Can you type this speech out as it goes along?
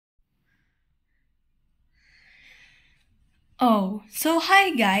Oh, so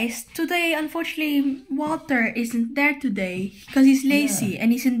hi guys. Today, unfortunately, Walter isn't there today because he's lazy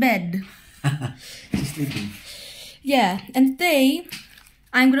and he's in bed. He's sleeping. Yeah, and today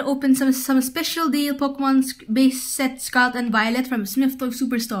I'm gonna open some special deal Pokemon base set Scarlet and Violet from Smith Toy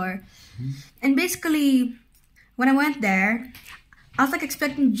Superstore. And basically, when I went there, I was like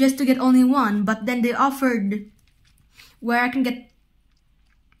expecting just to get only one, but then they offered where I can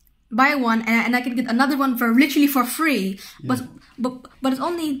buy one and I can get another one for literally for free. Yeah. But it's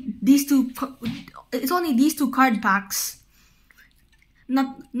only these two. It's only these two card packs.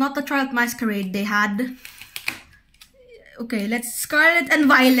 Not the Twilight Masquerade they had. Okay, let's Scarlet and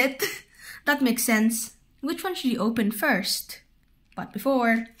Violet. That makes sense. Which one should you open first? But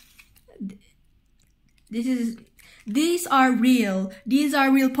before, these are real. These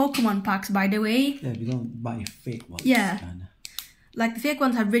are real Pokemon packs, by the way. Yeah, we don't buy fake ones. Yeah. Like the fake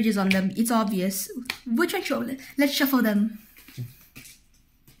ones have ridges on them. It's obvious. Which one should let's shuffle them.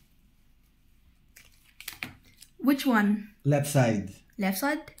 Which one? Left side. Left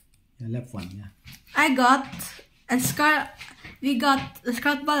side? Yeah, left one, yeah. I got we got the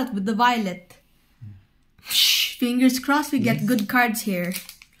Scarlet Violet with the Violet. Shh, fingers crossed we get good cards here.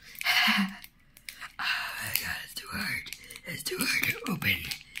 Oh my god, it's too hard. It's too hard to open.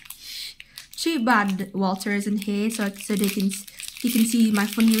 Too bad Walter isn't here so they can see my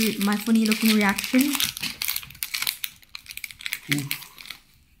funny looking reaction.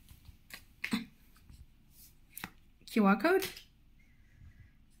 QR code.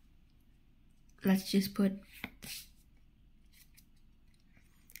 Let's just put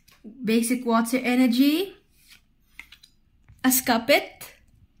basic water energy, a Scuppet,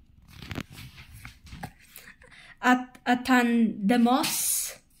 a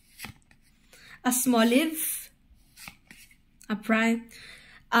Tandemos, a Smoliv,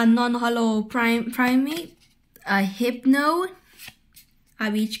 a non-hollow primate, a Hypno,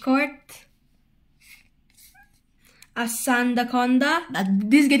 a Beach Court, a Sandaconda.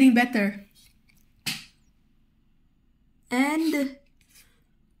 This is getting better. And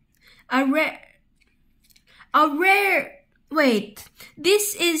a rare. Wait,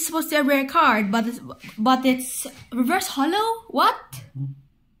 this is supposed to be a rare card, but it's reverse hollow. What?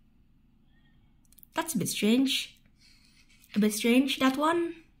 That's a bit strange. A bit strange. That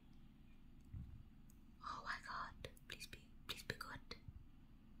one. Oh my god! Please be good.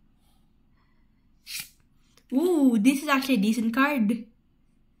 Ooh, this is actually a decent card.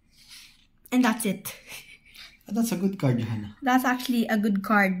 And that's it. That's a good card, Johanna. That's actually a good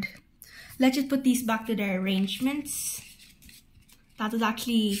card. Let's just put these back to their arrangements. That is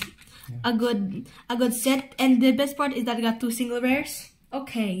actually a good set. And the best part is that I got two single rares.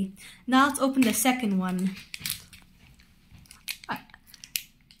 Okay, now let's open the second one.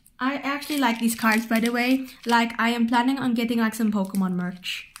 I actually like these cards, by the way. Like, I am planning on getting like some Pokemon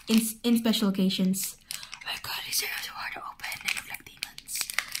merch in special occasions. Oh my god, these are so hard to open. They look like demons.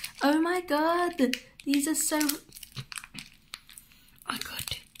 Oh my god. These are so... Oh,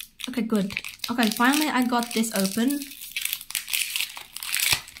 good. Okay, good. Okay, finally I got this open.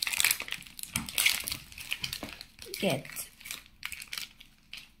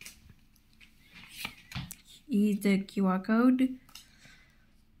 Here's the QR code.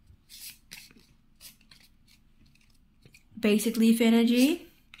 Basic Leaf Energy.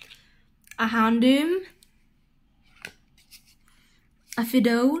 A Houndoom. A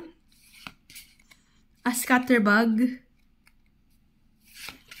Fidough. A Scatterbug,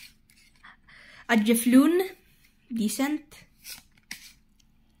 a Jifloon, decent,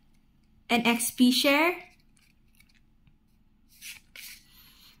 an XP Share,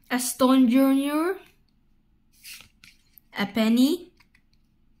 a Stone Junior, a Penny,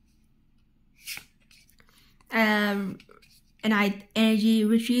 an Energy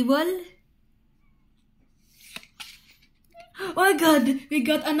Retrieval. Oh my god, we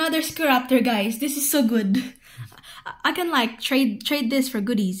got another Scaraptor, guys. This is so good. I can like trade this for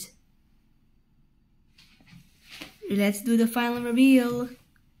goodies. Let's do the final reveal.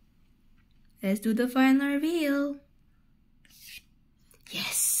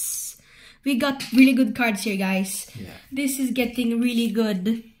 Yes. We got really good cards here, guys. Yeah. This is getting really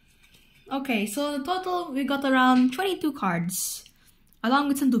good. Okay, so in total we got around 22 cards along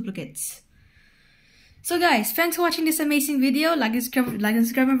with some duplicates. So guys, thanks for watching this amazing video. Like and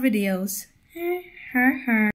subscribe my videos.